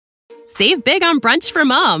Save big on brunch for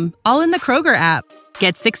mom, all in the Kroger app.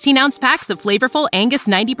 Get 16-ounce packs of flavorful Angus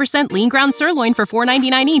 90% lean ground sirloin for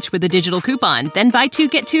 $4.99 each with a digital coupon. Then buy 2,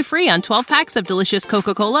 get 2 free on 12 packs of delicious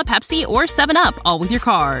Coca-Cola, Pepsi, or 7-Up, all with your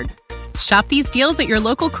card. Shop these deals at your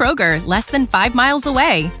local Kroger, less than 5 miles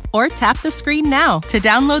away. Or tap the screen now to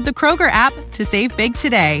download the Kroger app to save big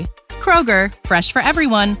today. Kroger, fresh for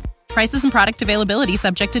everyone. Prices and product availability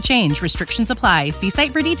subject to change. Restrictions apply. See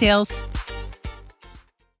site for details.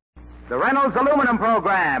 The Reynolds Aluminum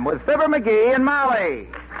Program with Fibber McGee and Molly.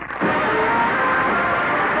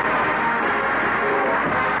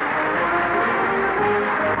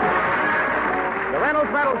 The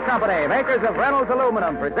Reynolds Metals Company, makers of Reynolds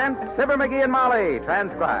Aluminum, presents Fibber McGee and Molly,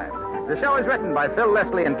 transcribed. The show is written by Phil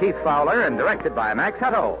Leslie and Keith Fowler and directed by Max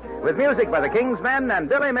Hutto, with music by the Kingsmen and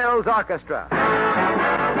Billy Mills Orchestra.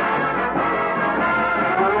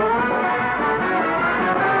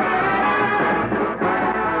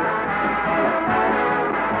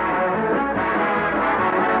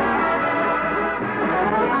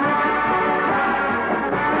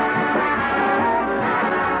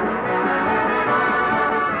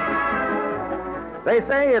 They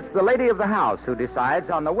say it's the lady of the house who decides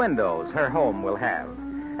on the windows her home will have.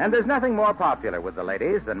 And there's nothing more popular with the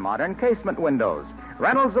ladies than modern casement windows,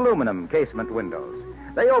 Reynolds Aluminum casement windows.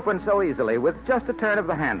 They open so easily with just a turn of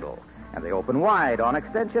the handle, and they open wide on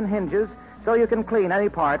extension hinges so you can clean any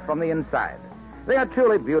part from the inside. They are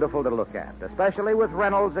truly beautiful to look at, especially with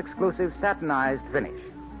Reynolds' exclusive satinized finish.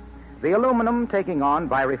 The aluminum taking on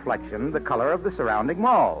by reflection the color of the surrounding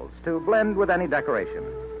walls to blend with any decoration.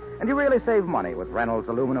 And you really save money with Reynolds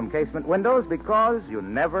Aluminum casement windows because you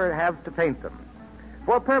never have to paint them.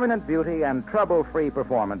 For permanent beauty and trouble-free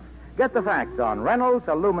performance, get the facts on Reynolds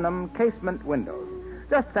Aluminum casement windows.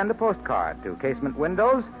 Just send a postcard to Casement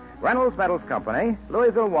Windows, Reynolds Metals Company,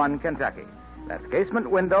 Louisville 1, Kentucky. That's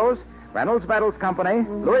Casement Windows, Reynolds Metals Company,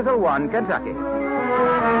 Louisville 1, Kentucky.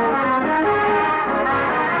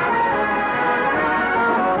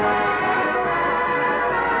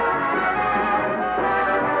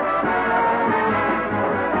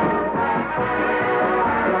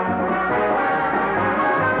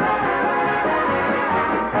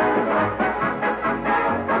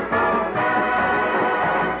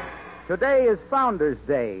 Today is Founders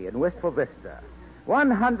Day in Wistful Vista.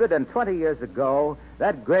 120 years ago,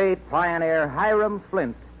 that great pioneer Hiram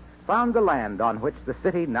Flint found the land on which the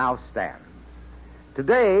city now stands.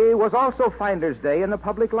 Today was also Finder's Day in the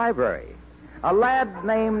public library. A lad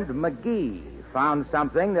named McGee found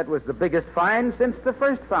something that was the biggest find since the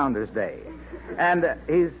first Founders Day. And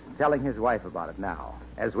he's telling his wife about it now.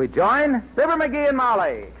 As we join Fibber McGee and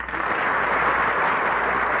Molly.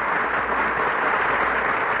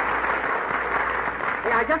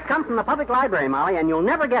 I just come from the public library, Molly, and you'll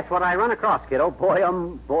never guess what I run across, kiddo. Boy,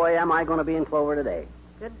 am I going to be in clover today.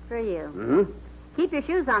 Good for you. Mm-hmm. Keep your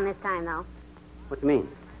shoes on this time, though. What do you mean?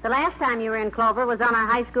 The last time you were in Clover was on our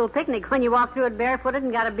high school picnic when you walked through it barefooted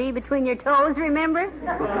and got a bee between your toes, remember?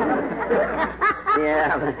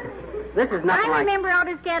 Yeah, this is nothing I remember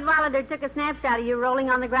Otis Cadwallader took a snapshot of you rolling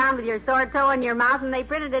on the ground with your sore toe in your mouth, and they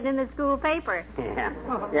printed it in the school paper. Yeah,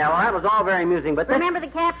 well, that was all very amusing, but remember the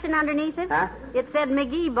caption underneath it? Huh? It said,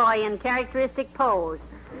 McGee boy in characteristic pose.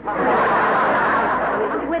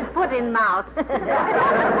 With foot in mouth.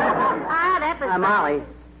 That was... Molly.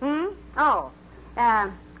 Oh,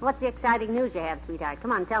 what's the exciting news you have, sweetheart?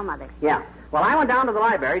 Come on, tell Mother. Yeah. Well, I went down to the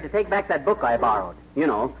library to take back that book I borrowed. You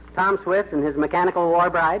know, Tom Swift and his Mechanical War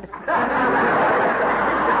Bride.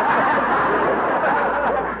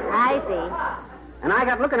 I see. And I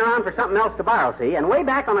got looking around for something else to borrow, see? And way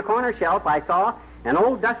back on a corner shelf, I saw an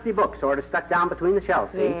old dusty book sort of stuck down between the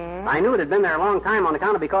shelves, see? Yeah. I knew it had been there a long time on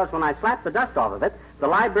account of because when I slapped the dust off of it, the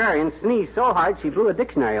librarian sneezed so hard she blew a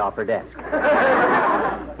dictionary off her desk.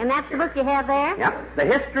 And that's the book you have there? Yep. The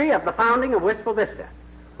History of the Founding of Wistful Vista.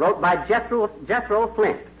 Wrote by Jethro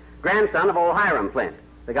Flint, grandson of old Hiram Flint,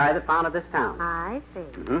 the guy that founded this town. I see.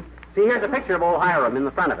 Mm-hmm. See, here's a picture of old Hiram in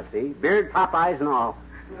the front of it, see? Beard, pop eyes, and all.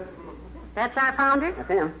 That's our founder? That's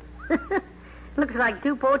him. Looks like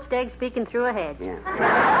two poached eggs peeking through a hedge. Yeah.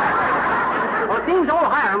 Well, it seems old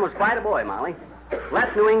Hiram was quite a boy, Molly.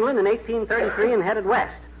 Left New England in 1833 and headed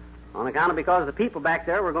west. On account of because the people back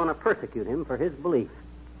there were going to persecute him for his belief.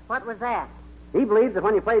 What was that? He believed that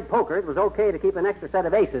when you played poker, it was okay to keep an extra set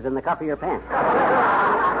of aces in the cuff of your pants.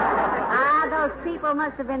 Those people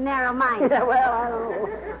must have been narrow-minded. Yeah, well, I don't know.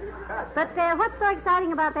 But what's so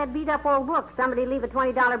exciting about that beat-up old book? Somebody leave a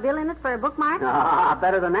 $20 bill in it for a bookmark?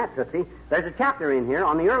 Better than that, Tootsie. There's a chapter in here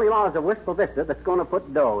on the early laws of Wistful Vista that's going to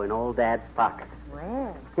put dough in old Dad's pocket.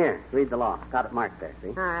 Well. Here, read the law. Got it marked there, see?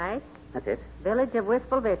 All right. That's it. Village of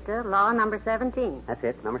Wistful Vista, law number 17. That's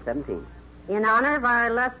it, number 17. In honor of our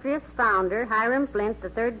illustrious founder, Hiram Flint, the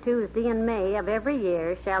third Tuesday in May of every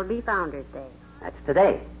year shall be Founder's Day. That's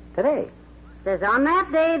today. Today. Says on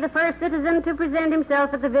that day, the first citizen to present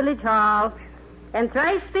himself at the village hall and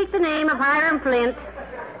thrice speak the name of Hiram Flint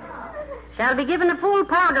shall be given a full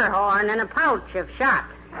powder horn and a pouch of shot.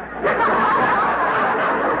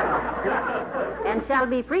 And shall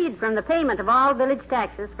be freed from the payment of all village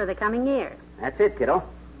taxes for the coming year. That's it, kiddo.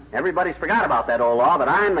 Everybody's forgot about that old law, but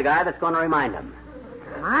I'm the guy that's going to remind them.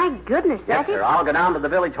 My goodness, Yes, that's it. sir. I'll go down to the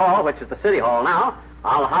village hall, which is the city hall now.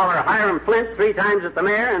 I'll holler Hiram Flint 3 times at the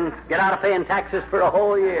mayor and get out of paying taxes for a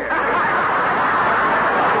whole year.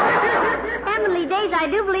 Heavenly days, I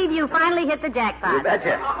do believe you finally hit the jackpot. You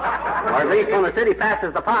betcha. Or at least when the city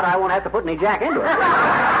passes the pot, I won't have to put any jack into it.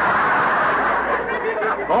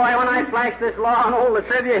 Boy, when I flash this law on old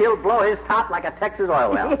Latrivia, he'll blow his top like a Texas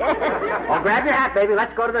oil well. Well, grab your hat, baby.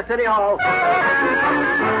 Let's go to the city hall.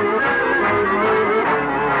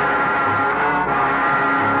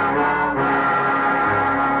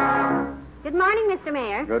 Good morning, Mr.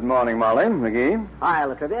 Mayor. Good morning, Molly. McGee. Hi,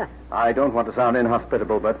 Latrivia. I don't want to sound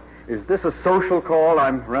inhospitable, but is this a social call?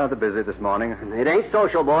 I'm rather busy this morning. It ain't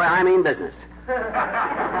social, boy. I mean business.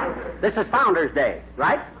 This is Founder's Day,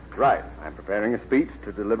 right? Right. I'm preparing a speech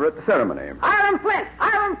to deliver at the ceremony. Hiram Flint!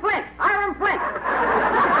 Hiram Flint! Hiram Flint!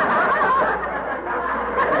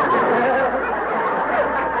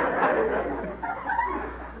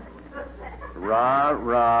 Rah,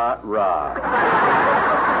 rah, rah.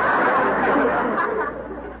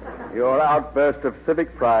 Your outburst of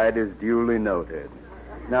civic pride is duly noted.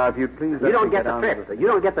 Now, if you'd please... You don't get the drift. You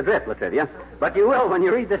don't get the drift, Latrivia. But you will when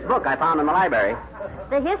you read this book I found in the library.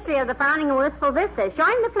 The history of the founding of Wistful Vista,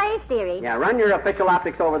 showing the place theory. Yeah, run your official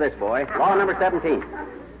optics over this, boy. Law number 17.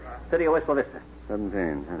 City of Wistful Vista.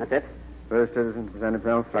 17. Huh? That's it. First citizen to present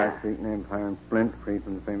himself, flat street named Hiram Flint, free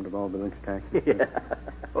from the payment of all village taxes. Yeah.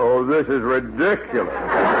 Oh, this is ridiculous.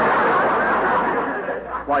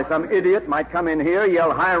 Why, some idiot might come in here,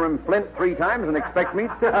 yell Hiram Flint 3 times, and expect me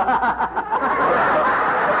to...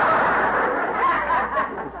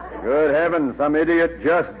 Good heavens, some idiot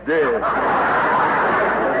just did.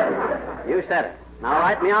 You said it. Now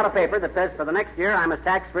write me out a paper that says for the next year I'm as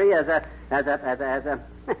tax-free as a...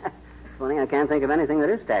 Funny, I can't think of anything that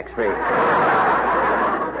is tax-free.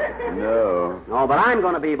 No. No, but I'm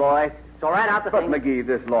going to be, boy. So write out the But, thing. McGee,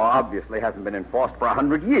 this law obviously hasn't been enforced for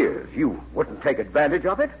 100 years. You wouldn't take advantage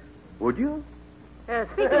of it, would you?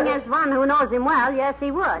 Speaking as one who knows him well, yes,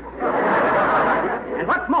 he would. And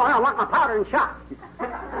what's more, I want my powder and shot.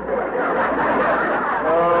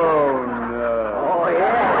 Oh, no. Oh,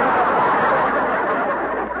 yeah.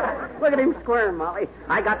 Look at him squirm, Molly.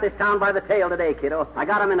 I got this town by the tail today, kiddo. I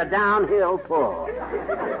got him in a downhill pull.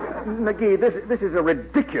 McGee, this is a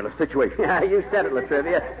ridiculous situation. Yeah, you said it,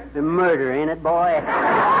 Latrivia. The murder, ain't it, boy?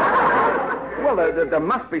 Well, there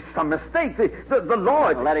must be some mistake. The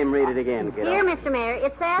law... Well, let him read it again, kiddo. Here, Mr. Mayor,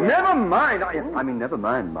 it says... Never mind. I mean, never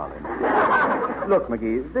mind, Molly. Look,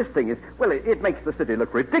 McGee, this thing is... Well, it makes the city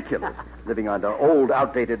look ridiculous. Living under old,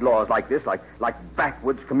 outdated laws like this, like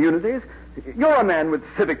backwoods communities. You're a man with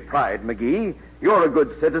civic pride, McGee. You're a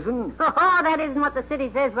good citizen. Oh, that isn't what the city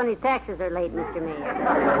says when his taxes are late, Mr.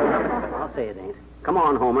 Mayor. I'll say it ain't. Come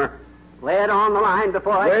on, Homer. Lay it on the line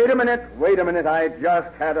before I... Wait a minute. I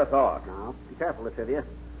just had a thought. Now, be careful, Latrivia.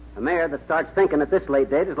 A mayor that starts thinking at this late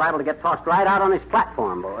date is liable to get tossed right out on his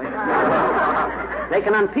platform, boy. They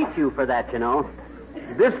can unpeach you for that, you know.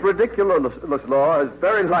 This ridiculous law has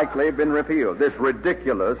very likely been repealed. This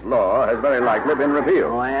ridiculous law has very likely been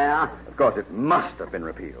repealed. Oh, yeah? Of course, it must have been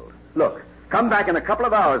repealed. Look, come back in a couple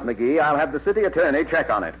of hours, McGee. I'll have the city attorney check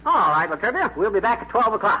on it. All right, Latrivia. We'll be back at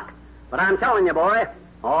 12 o'clock. But I'm telling you, boy,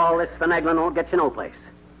 all this finagling won't get you no place.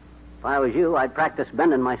 If I was you, I'd practice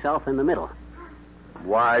bending myself in the middle.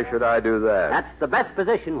 Why should I do that? That's the best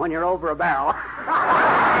position when you're over a barrel.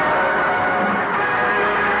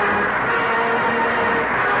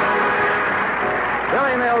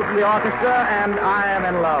 Billy Mills in the orchestra, and I Am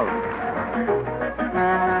in Love.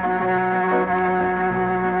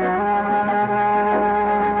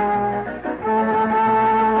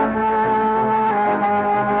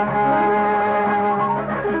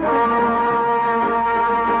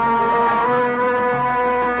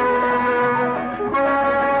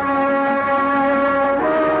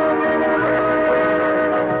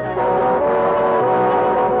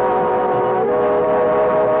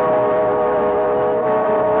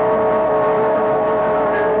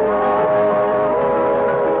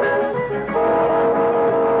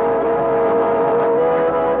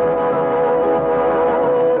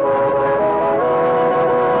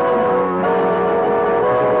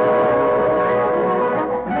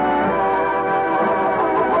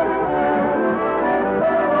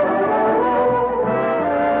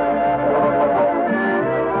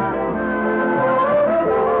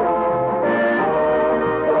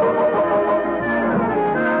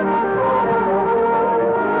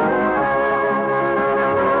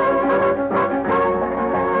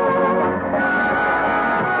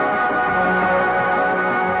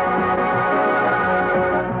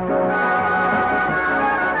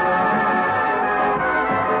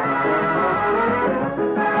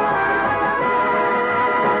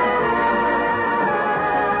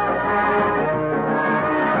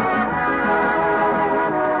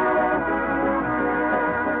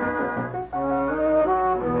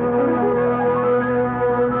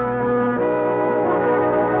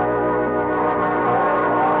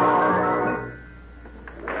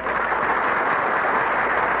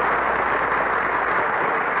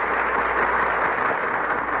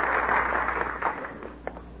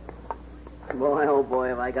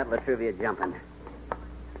 I got Latrivia jumping.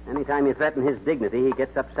 Anytime you threaten his dignity, he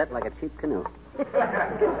gets upset like a cheap canoe.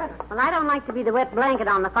 Well, I don't like to be the wet blanket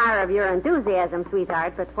on the fire of your enthusiasm,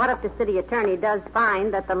 sweetheart, but what if the city attorney does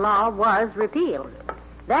find that the law was repealed?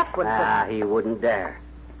 That would... He wouldn't dare.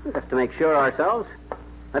 Just to make sure ourselves,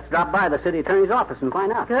 let's drop by the city attorney's office and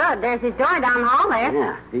find out. Good. There's his door down the hall there.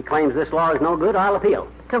 Yeah. If he claims this law is no good, I'll appeal.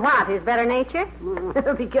 To what? His better nature?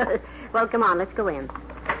 It'll be good. Well, come on, let's go in.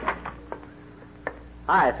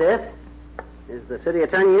 Hi, sis. Is the city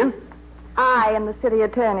attorney in? I am the city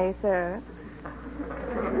attorney, sir.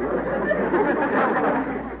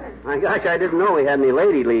 My gosh, I didn't know we had any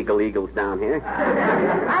lady legal eagles down here.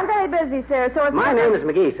 I'm very busy, sir, so if... My name is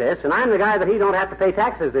McGee, sis, and I'm the guy that he don't have to pay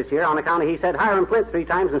taxes this year on account of he said Hiram Flint 3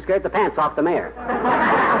 times and scared the pants off the mayor.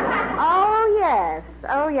 Oh, yes.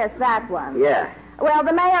 Oh, yes, that one. Yeah. Well,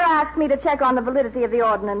 the mayor asked me to check on the validity of the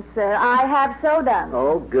ordinance, sir. I have so done.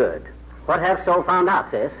 Oh, good. What have so found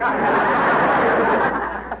out, sis?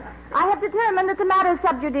 I have determined that the matter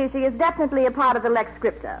sub judice is definitely a part of the lex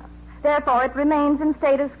scripta. Therefore, it remains in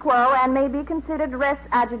status quo and may be considered res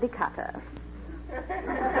adjudicata.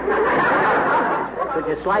 Could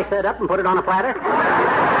you slice that up and put it on a platter?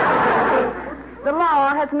 The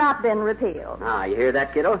law has not been repealed. Ah, you hear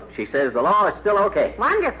that, kiddo? She says the law is still okay.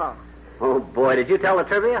 Wonderful. Oh, boy, did you tell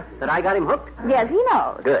Latrivia that I got him hooked? Yes, he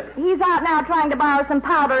knows. Good. He's out now trying to borrow some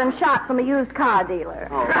powder and shot from a used car dealer.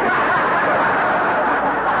 Oh.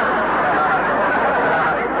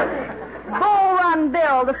 Bull Run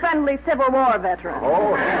Bill, the friendly Civil War veteran.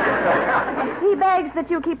 Oh. He begs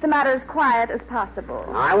that you keep the matter as quiet as possible.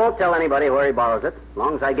 I won't tell anybody where he borrows it, as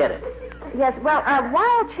long as I get it. Yes, well,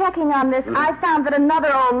 while checking on this, I found that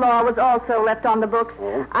another old law was also left on the books.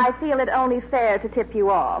 Oh? I feel it only fair to tip you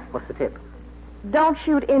off. What's the tip? Don't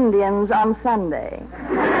shoot Indians on Sunday.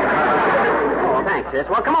 Oh, thanks, sis.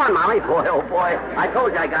 Well, come on, Molly. Boy, oh, boy. I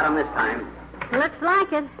told you I got him this time. Looks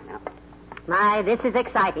like it. My, this is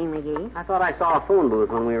exciting, McGee. I thought I saw a phone booth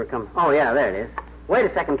when we were coming. Oh, yeah, there it is. Wait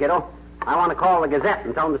a second, kiddo. I want to call the Gazette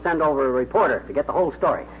and tell them to send over a reporter to get the whole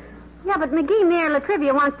story. Yeah, but McGee, Mayor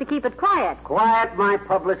Latrivia wants to keep it quiet. Quiet, my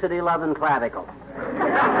publicity-loving clavicle.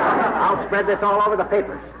 I'll spread this all over the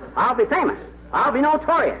papers. I'll be famous. I'll be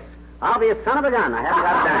notorious. I'll be a son of a gun. I haven't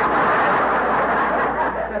got a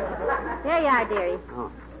dime. There you are, dearie. Oh,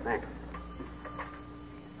 thanks.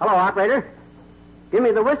 Hello, operator. Give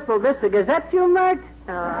me the Wistful Vista Gazette, you, Mert?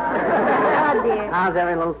 Oh, dear. How's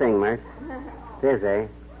every little thing, Mert? Sis, eh?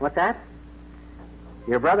 What's that?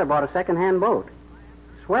 Your brother bought a second-hand boat.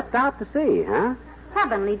 Swept out to sea, huh?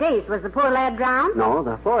 Heavenly days. Was the poor lad drowned? No,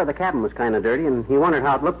 the floor of the cabin was kind of dirty, and he wondered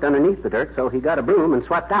how it looked underneath the dirt, so he got a broom and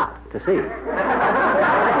swept out to sea.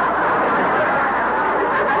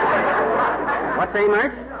 What say,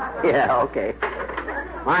 Mert? Yeah, okay.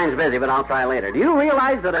 Mine's busy, but I'll try later. Do you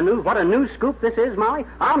realize that what a new scoop this is, Molly?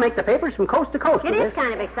 I'll make the papers from coast to coast It with is this.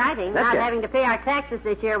 kind of exciting. That's Not it. having to pay our taxes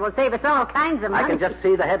this year will save us all kinds of money. I can just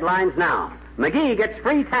see the headlines now. McGee gets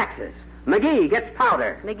free taxes. McGee gets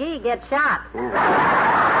powder. McGee gets shot.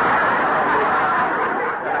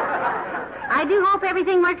 I do hope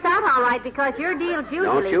everything works out all right, because your deal's usually...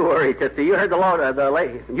 Don't you worry, Tootsie. You heard the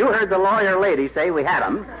lawyer lady say we had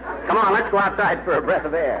 'em. Come on, let's go outside for a breath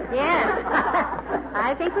of air. Yes.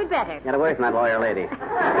 I think we'd better. Get away from that lawyer lady.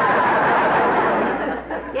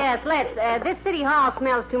 Yes, let's. This city hall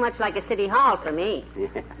smells too much like a city hall for me.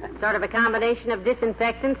 Yeah. Sort of a combination of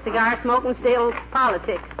disinfectant, cigar smoke, and still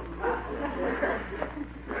politics.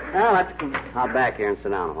 Well, let's come out back here and sit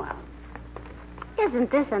down a while.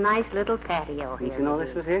 Isn't this a nice little patio here? Didn't you know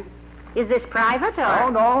this was here? Is this private or... Oh,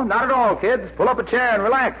 no, not at all, kids. Pull up a chair and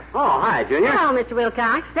relax. Oh, hi, Junior. Hello, Mr.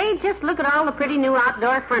 Wilcox. Say, just look at all the pretty new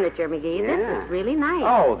outdoor furniture, McGee. Yeah. This is really nice.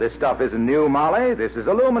 Oh, this stuff isn't new, Molly. This is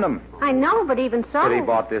aluminum. I know, but even so... Kitty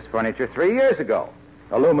bought this furniture 3 years ago.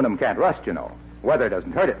 Aluminum can't rust, you know. Weather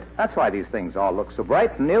doesn't hurt it. That's why these things all look so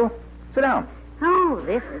bright and new. Sit down. Oh,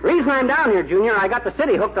 this is... Reason I'm down here, Junior, I got the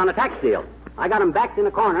city hooked on a tax deal. I got him backed in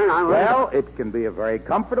a corner, and Well, it can be a very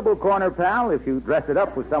comfortable corner, pal, if you dress it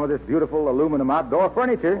up with some of this beautiful aluminum outdoor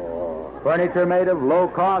furniture. Oh. Furniture made of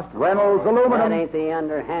low-cost Reynolds aluminum. That ain't the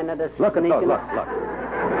underhandedest... Look at those. sneaking- Look.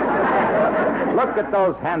 Look at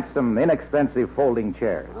those handsome, inexpensive folding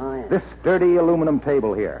chairs. Oh, yeah. This sturdy aluminum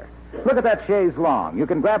table here. Look at that chaise longue. You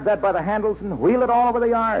can grab that by the handles and wheel it all over the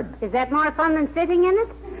yard. Is that more fun than sitting in it?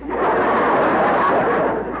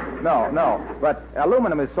 No. But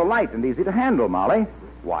aluminum is so light and easy to handle, Molly.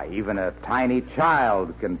 Why, even a tiny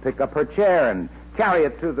child can pick up her chair and carry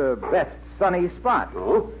it to the best sunny spot.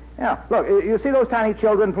 Oh? Yeah, look, you see those tiny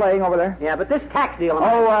children playing over there? Yeah, but this tax deal...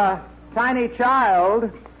 Tiny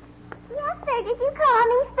child. Yes, sir. Did you call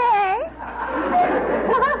me, sir?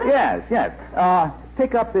 Yes.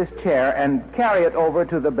 Pick up this chair and carry it over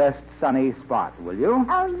to the best sunny spot, will you?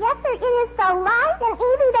 Oh, yes, sir. It is so light and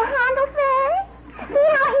easy to handle, sir. See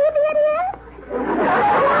how easy it is?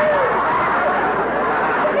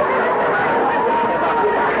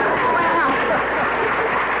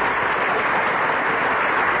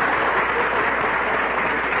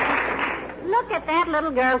 Look at that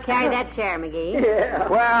little girl carry that chair, McGee. Yeah.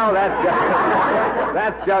 Well,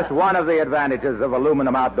 that's just one of the advantages of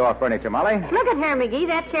aluminum outdoor furniture, Molly. Look at her, McGee.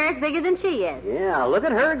 That chair is bigger than she is. Yeah, look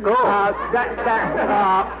at her go.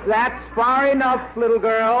 That's far enough, little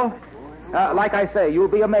girl. Like I say, you'll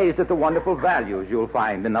be amazed at the wonderful values you'll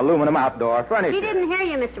find in aluminum outdoor furniture. She didn't hear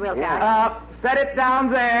you, Mr. Wilcox. Set it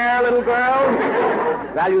down there, little girl.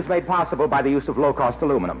 Values made possible by the use of low-cost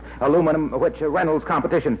aluminum. Aluminum which Reynolds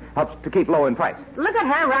competition helps to keep low in price. Look at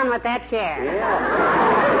her run with that chair.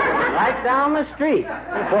 Yeah. Right down the street.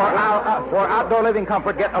 For outdoor living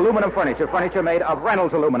comfort, get aluminum furniture made of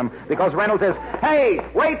Reynolds aluminum, because Reynolds is, hey,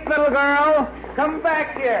 wait, little girl. Come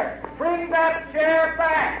back here. Bring that chair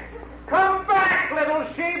back. Come back, little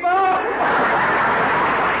Sheba.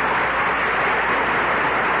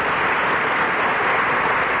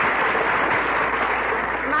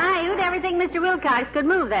 You'd ever think Mr. Wilcox could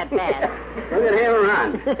move that fast. Look at him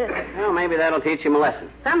run. Well, maybe that'll teach him a lesson.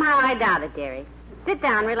 Somehow I doubt it, dearie. Sit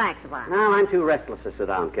down, relax a while. No, I'm too restless to sit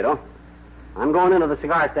down, kiddo. I'm going into the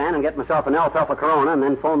cigar stand and get myself an alfalfa Corona and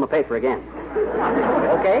then phone the paper again.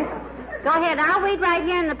 Okay? Go ahead. I'll wait right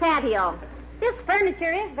here in the patio. This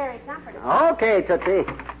furniture is very comfortable. Okay, Tootsie.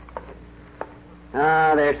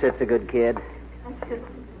 Ah, there sits a good kid.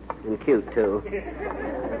 And cute, too.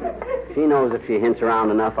 She knows if she hints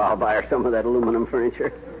around enough, I'll buy her some of that aluminum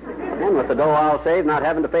furniture. And with the dough I'll save, not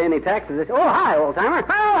having to pay any taxes. Oh, hi, old-timer.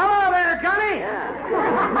 Oh, hello there, Johnny.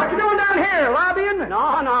 Yeah. What you doing down here, lobbying?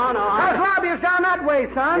 No. There's lobbyers down that way,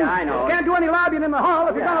 son. Yeah, I know. Can't do any lobbying in the hall.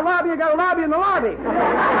 If you're going to lobby, you got to lobby in the lobby. If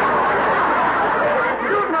you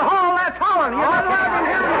do it in the hall, that's hollering. You're not lobbying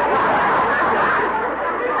here.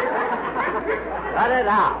 Cut it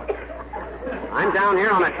out. I'm down here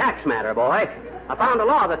on a tax matter, boy. I found a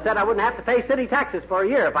law that said I wouldn't have to pay city taxes for a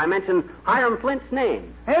year if I mentioned Hiram Flint's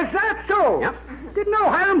name. Is that so? Yep. Didn't know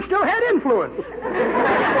Hiram still had influence.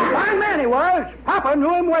 Fine man he was. Papa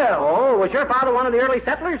knew him well. Oh, was your father one of the early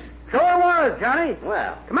settlers? Sure was, Johnny.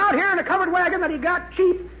 Well. Come out here in a covered wagon that he got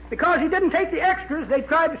cheap because he didn't take the extras they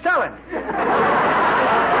tried to sell him.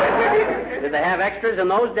 Did they have extras in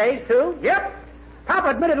those days, too? Yep. Papa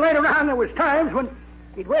admitted later on there was times when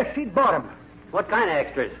he'd wish he'd bought them. What kind of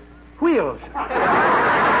extras? Wheels. Him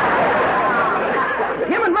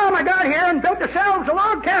and Mama got here and built themselves a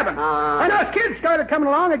log cabin. And us kids started coming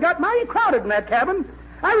along and got mighty crowded in that cabin.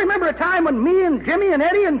 I remember a time when me and Jimmy and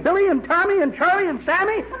Eddie and Billy and Tommy and Charlie and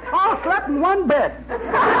Sammy all slept in one bed.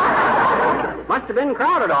 Must have been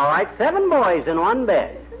crowded, all right. 7 boys in one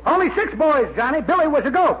bed. Only 6 boys, Johnny. Billy was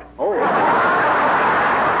a goat. Oh.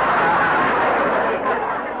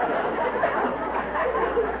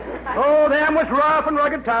 Oh, them was rough and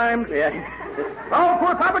rugged times. Yeah. Oh,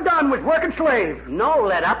 poor Papa Dunn was working slave. No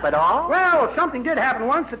let up at all? Well, something did happen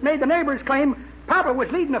once that made the neighbors claim Papa was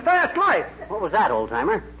leading a fast life. What was that,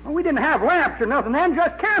 old-timer? Well, we didn't have lamps or nothing then,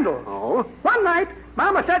 just candles. Oh? One night,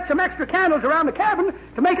 Mama set some extra candles around the cabin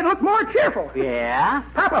to make it look more cheerful. Yeah?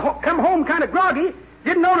 Papa come home kind of groggy,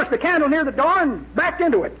 didn't notice the candle near the door, and backed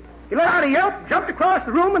into it. He let out a yelp, jumped across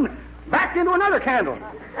the room, and backed into another candle.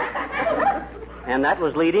 And that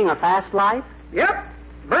was leading a fast life? Yep.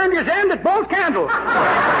 Burned his end at both candles.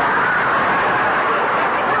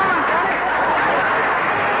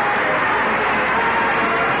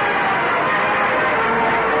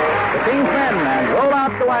 The King's Men and roll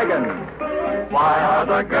out the wagon. Why are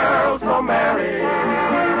the girls so merry?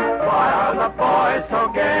 Why are the boys so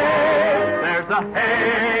gay? There's a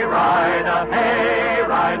hayride,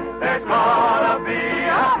 there's gonna be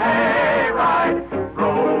a hayride.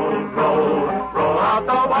 Roll, roll, roll out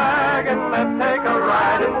the wagon, let's take a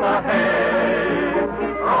ride in the hay.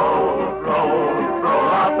 Roll, roll, roll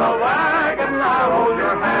out the wagon, I'll hold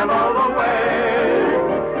your hand all the way.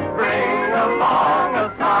 Bring along a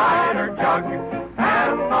cider jug,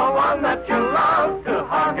 and the one that you love to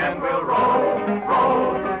hug, and we'll roll,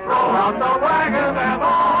 roll, roll out the wagon and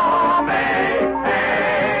all may,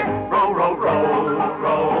 hey. Roll, roll, roll,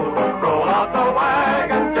 roll, roll out the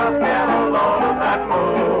wagon, just get a load of that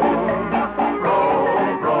moon. Roll,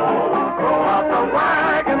 roll, roll out the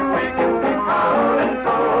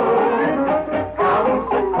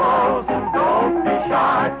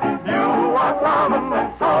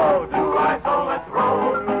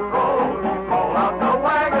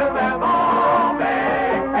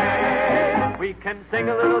can sing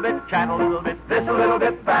a little bit, chat a little bit, this a little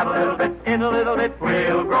bit, that a little bit, in a little bit,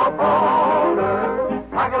 we'll grow bolder.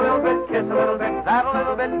 Rock a little bit, kiss a little bit, that a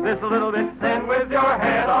little bit, this a little bit, then with your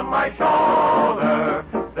head on my shoulder,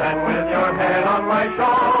 then with your head on my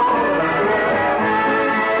shoulder,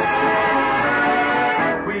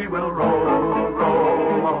 we will roll,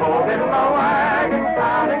 roll, home in the wagon,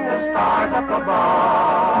 counting the stars up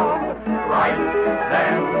above. Right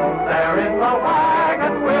then, there in the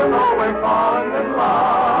wagon, we'll know we're falling in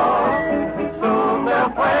love. Soon they'll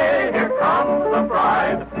play, here comes the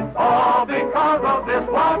bride, all because of this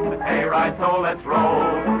one hayride. So let's roll,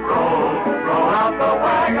 roll, roll out the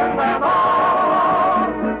wagon and on.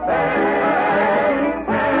 Hey,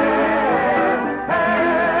 hey, hey, hey.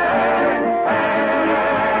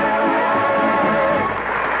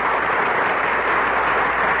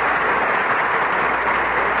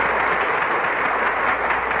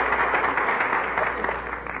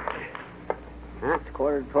 It's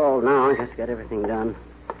 11:45 now. I just got everything done.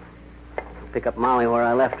 Pick up Molly where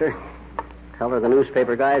I left her. Tell her the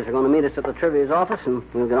newspaper guys are going to meet us at the Trivia's office, and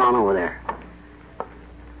we'll get on over there.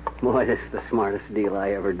 Boy, this is the smartest deal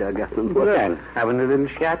I ever dug up in books. Well, having a little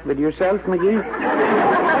chat with yourself, McGee?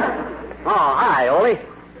 Oh, hi, Ole.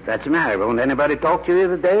 What's the matter? Won't anybody talk to you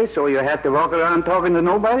the other day, so you have to walk around talking to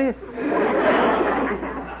nobody?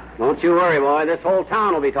 Don't you worry, boy. This whole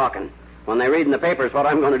town will be talking when they read in the papers what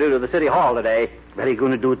I'm going to do to the city hall today. What are you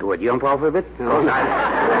going to do to it? Jump off of it? No.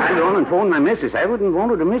 I'll go on and phone my missus. I wouldn't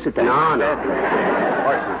want her to miss it. No. Of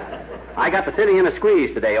course not. I got the city in a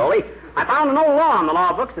squeeze today, Ole. I found an old law in the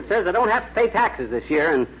law books that says I don't have to pay taxes this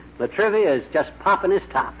year, and La Trivia is just popping his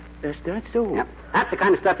top. Is that so? Yep. That's the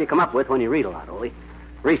kind of stuff you come up with when you read a lot, Ole.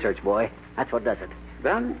 Research, boy. That's what does it.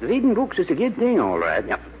 Well, reading books is a good thing, all right.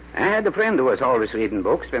 Yep. I had a friend who was always reading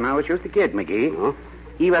books when I was just a kid, McGee. Oh?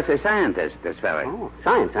 He was a scientist, this fella. Oh,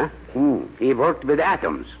 science, huh? He worked with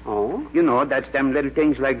atoms. Oh? You know, that's them little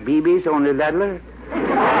things like BBs, only littler.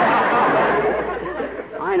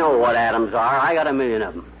 I know what atoms are. I got a million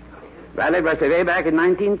of them. Well, it was way back in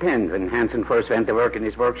 1910 when Hansen first went to work in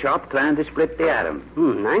his workshop trying to split the atom.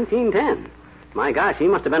 1910. My gosh, he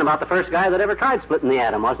must have been about the first guy that ever tried splitting the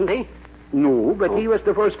atom, wasn't he? No, but he was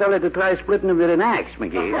the first fella to try splitting it with an axe,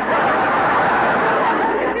 McGee.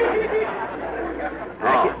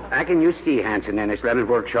 I can you see Hansen in his little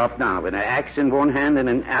workshop now with an axe in one hand and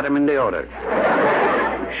an atom in the other.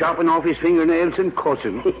 Chopping off his fingernails and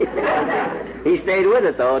cussing. He stayed with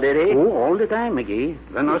it, though, did he? Oh, all the time, McGee.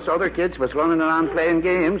 When us other kids was running around playing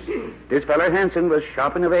games, this fella Hansen was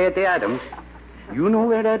chopping away at the atoms. You know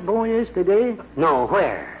where that boy is today? No,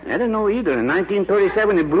 where? I don't know either. In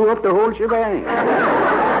 1937, he blew up the whole shebang.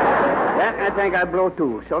 That I think I blow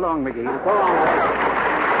too. So long, McGee. So long.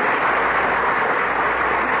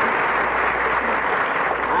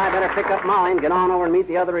 I better pick up Molly and get on over and meet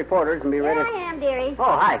the other reporters and be ready. Here I am, dearie.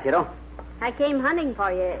 Oh, hi, kiddo. I came hunting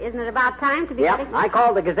for you. Isn't it about time to be Yep, ready? I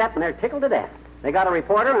called the Gazette and they're tickled to death. They got a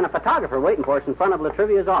reporter and a photographer waiting for us in front of La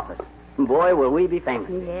Trivia's office. Boy, will we be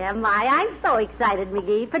famous. Yeah, my, I'm so excited,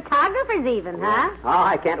 McGee. Photographers even, huh? Oh,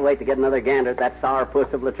 I can't wait to get another gander at that sour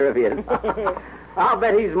puss of La Trivia. I'll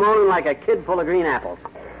bet he's moaning like a kid full of green apples.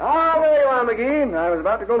 Oh, there you are, McGee. I was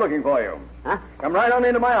about to go looking for you. Huh? Come right on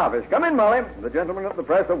into my office. Come in, Molly. The gentlemen of the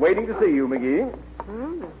press are waiting to see you, McGee.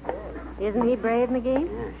 Isn't he brave, McGee?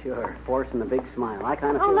 Yeah, sure. Forcing the big smile. I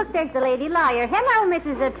kind of Oh, feel... look, there's the lady lawyer. Hello,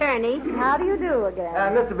 Mrs. Attorney. How do you do again?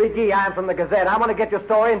 Mr. McGee, I'm from the Gazette. I want to get your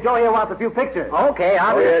story, and Joe here wants a few pictures. Okay,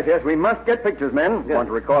 I'll... Yes, we must get pictures, men. Good. Want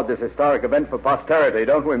to record this historic event for posterity,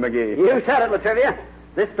 don't we, McGee? You said it, La Trivia.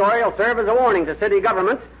 This story will serve as a warning to city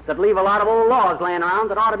governments that leave a lot of old laws laying around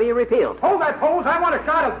that ought to be repealed. Hold that pose. I want a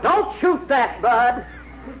shot of... Don't shoot that, bud.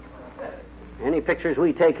 Any pictures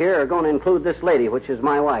we take here are going to include this lady, which is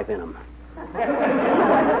my wife, in them.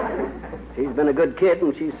 She's been a good kid,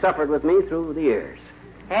 and she's suffered with me through the years.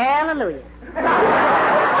 Hallelujah.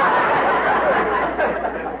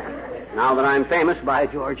 Now that I'm famous, by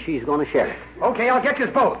George, she's going to share it. Okay, I'll get you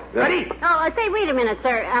both. Ready? Oh, say, wait a minute,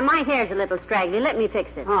 sir. My hair's a little straggly. Let me fix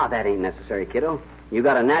it. Oh, that ain't necessary, kiddo. You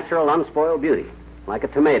got a natural, unspoiled beauty, like a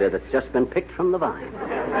tomato that's just been picked from the vine.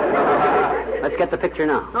 Let's get the picture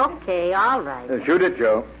now. Okay, all right. Shoot it,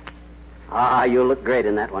 Joe. Ah, you look great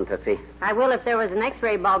in that one, Tootsie. I will if there was an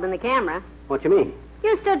X-ray bulb in the camera. What you mean?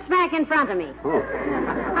 You stood smack in front of me. Oh.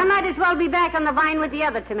 I might as well be back on the vine with the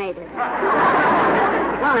other tomatoes.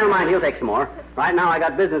 Well, never mind. He'll take some more. Right now, I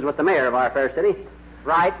got business with the mayor of our fair city.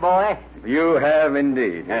 Right, boy? You have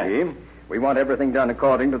indeed, McGee. We want everything done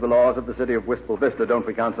according to the laws of the city of Wistful Vista, don't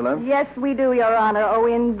we, Counselor? Yes, we do, Your Honor. Oh,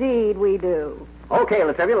 indeed we do. Okay,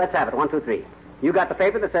 La Trivia, let's have it. 1, 2, 3. You got the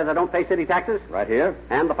paper that says I don't pay city taxes? Right here.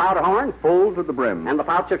 And the powder horn? Full to the brim. And the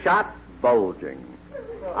pouch of shot? Bulging.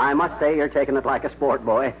 I must say you're taking it like a sport,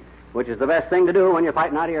 boy, which is the best thing to do when you're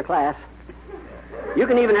fighting out of your class. You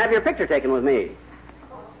can even have your picture taken with me.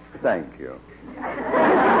 Thank you.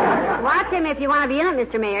 Watch him if you want to be in it,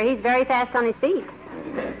 Mr. Mayor. He's very fast on his feet.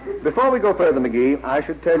 Before we go further, McGee, I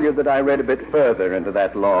should tell you that I read a bit further into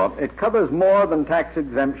that law. It covers more than tax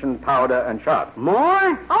exemption powder and shot.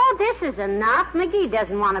 More? Oh, this is enough. McGee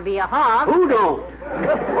doesn't want to be a hog. Who don't?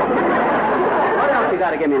 What else you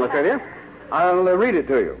got to give me, Latrivia? I'll read it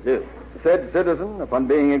to you. Do. Said citizen, upon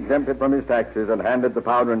being exempted from his taxes and handed the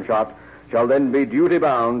powder and shot, shall then be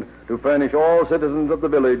duty-bound to furnish all citizens of the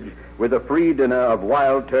village with a free dinner of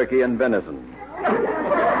wild turkey and venison.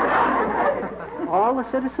 All the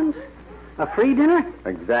citizens? A free dinner?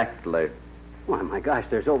 Exactly. Why, my gosh,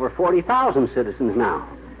 there's over 40,000 citizens now.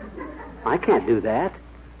 I can't do that.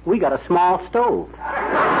 We got a small stove.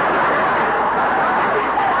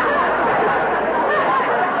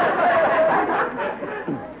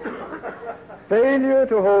 Failure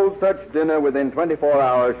to hold such dinner within 24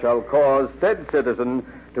 hours shall cause said citizen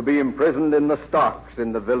to be imprisoned in the stocks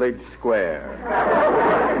in the village square.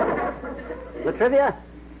 Latrivia,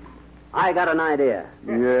 I got an idea.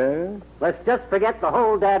 Yes? Let's just forget the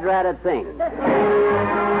whole dad-ratted thing.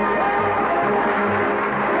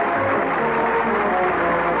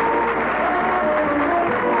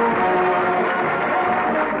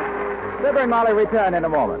 Fibber and Molly return in a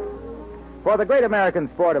moment. For the great American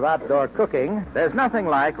sport of outdoor cooking, there's nothing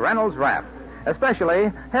like Reynolds Wrap,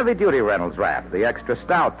 especially heavy-duty Reynolds Wrap, the extra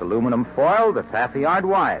stout aluminum foil that's half a yard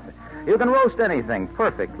wide. You can roast anything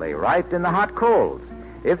perfectly right in the hot coals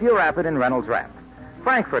if you wrap it in Reynolds Wrap.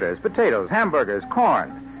 Frankfurters, potatoes, hamburgers,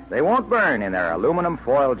 corn, they won't burn in their aluminum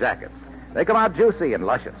foil jackets. They come out juicy and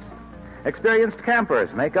luscious. Experienced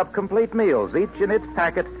campers make up complete meals, each in its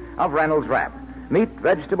packet of Reynolds Wrap. Meat,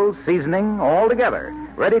 vegetables, seasoning, all together,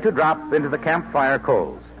 ready to drop into the campfire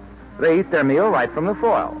coals. They eat their meal right from the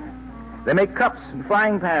foil. They make cups and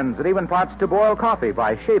frying pans and even pots to boil coffee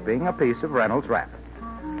by shaping a piece of Reynolds Wrap.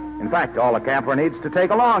 In fact, all a camper needs to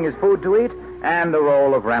take along is food to eat and a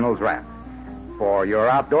roll of Reynolds Wrap. For your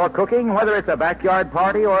outdoor cooking, whether it's a backyard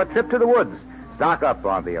party or a trip to the woods, stock up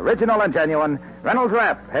on the original and genuine Reynolds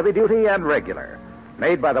Wrap, heavy duty and regular.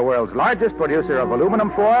 Made by the world's largest producer of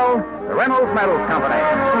aluminum foil, the Reynolds Metals Company.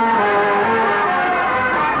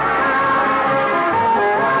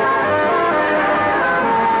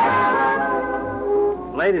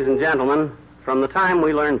 Ladies and gentlemen, from the time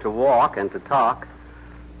we learn to walk and to talk,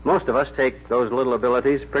 most of us take those little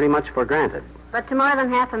abilities pretty much for granted. But to more than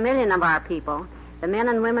 500,000 of our people, the men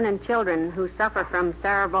and women and children who suffer from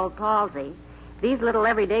cerebral palsy, these little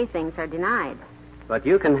everyday things are denied. But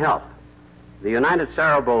you can help. The United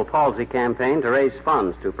Cerebral Palsy Campaign to raise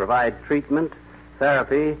funds to provide treatment,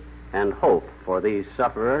 therapy, and hope for these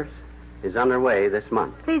sufferers is underway this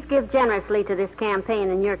month. Please give generously to this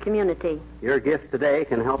campaign in your community. Your gift today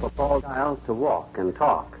can help a palsy child to walk and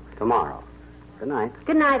talk tomorrow. Good night.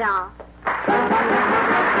 Good night, all.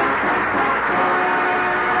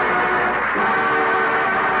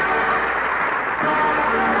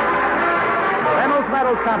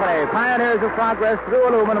 Metals Company, pioneers of progress through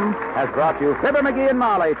aluminum, has brought you Fibber, McGee, and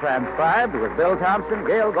Molly, transcribed with Bill Thompson,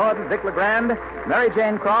 Gail Gordon, Dick LeGrand, Mary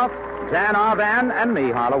Jane Croft, Jan Arvan, and me,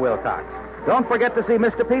 Harlow Wilcox. Don't forget to see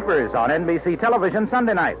Mr. Peepers on NBC television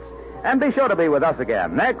Sunday nights. And be sure to be with us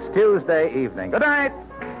again next Tuesday evening. Good night.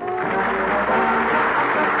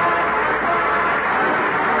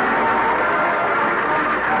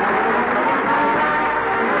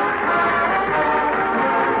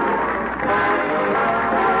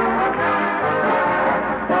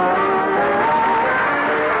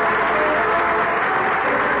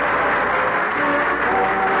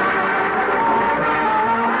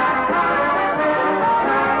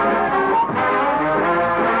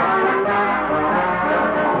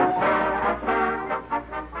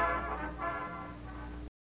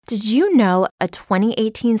 Did you know a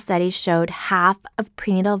 2018 study showed half of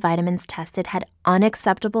prenatal vitamins tested had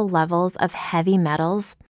unacceptable levels of heavy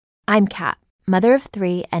metals? I'm Kat, mother of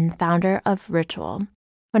 3 and founder of Ritual.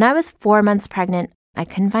 When I was 4 months pregnant, I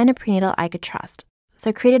couldn't find a prenatal I could trust, so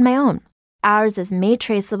I created my own. Ours is made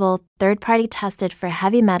traceable, third-party tested for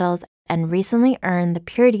heavy metals, and recently earned the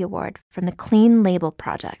Purity Award from the Clean Label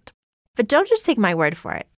Project. But don't just take my word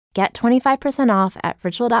for it. Get 25% off at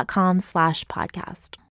ritual.com/podcast.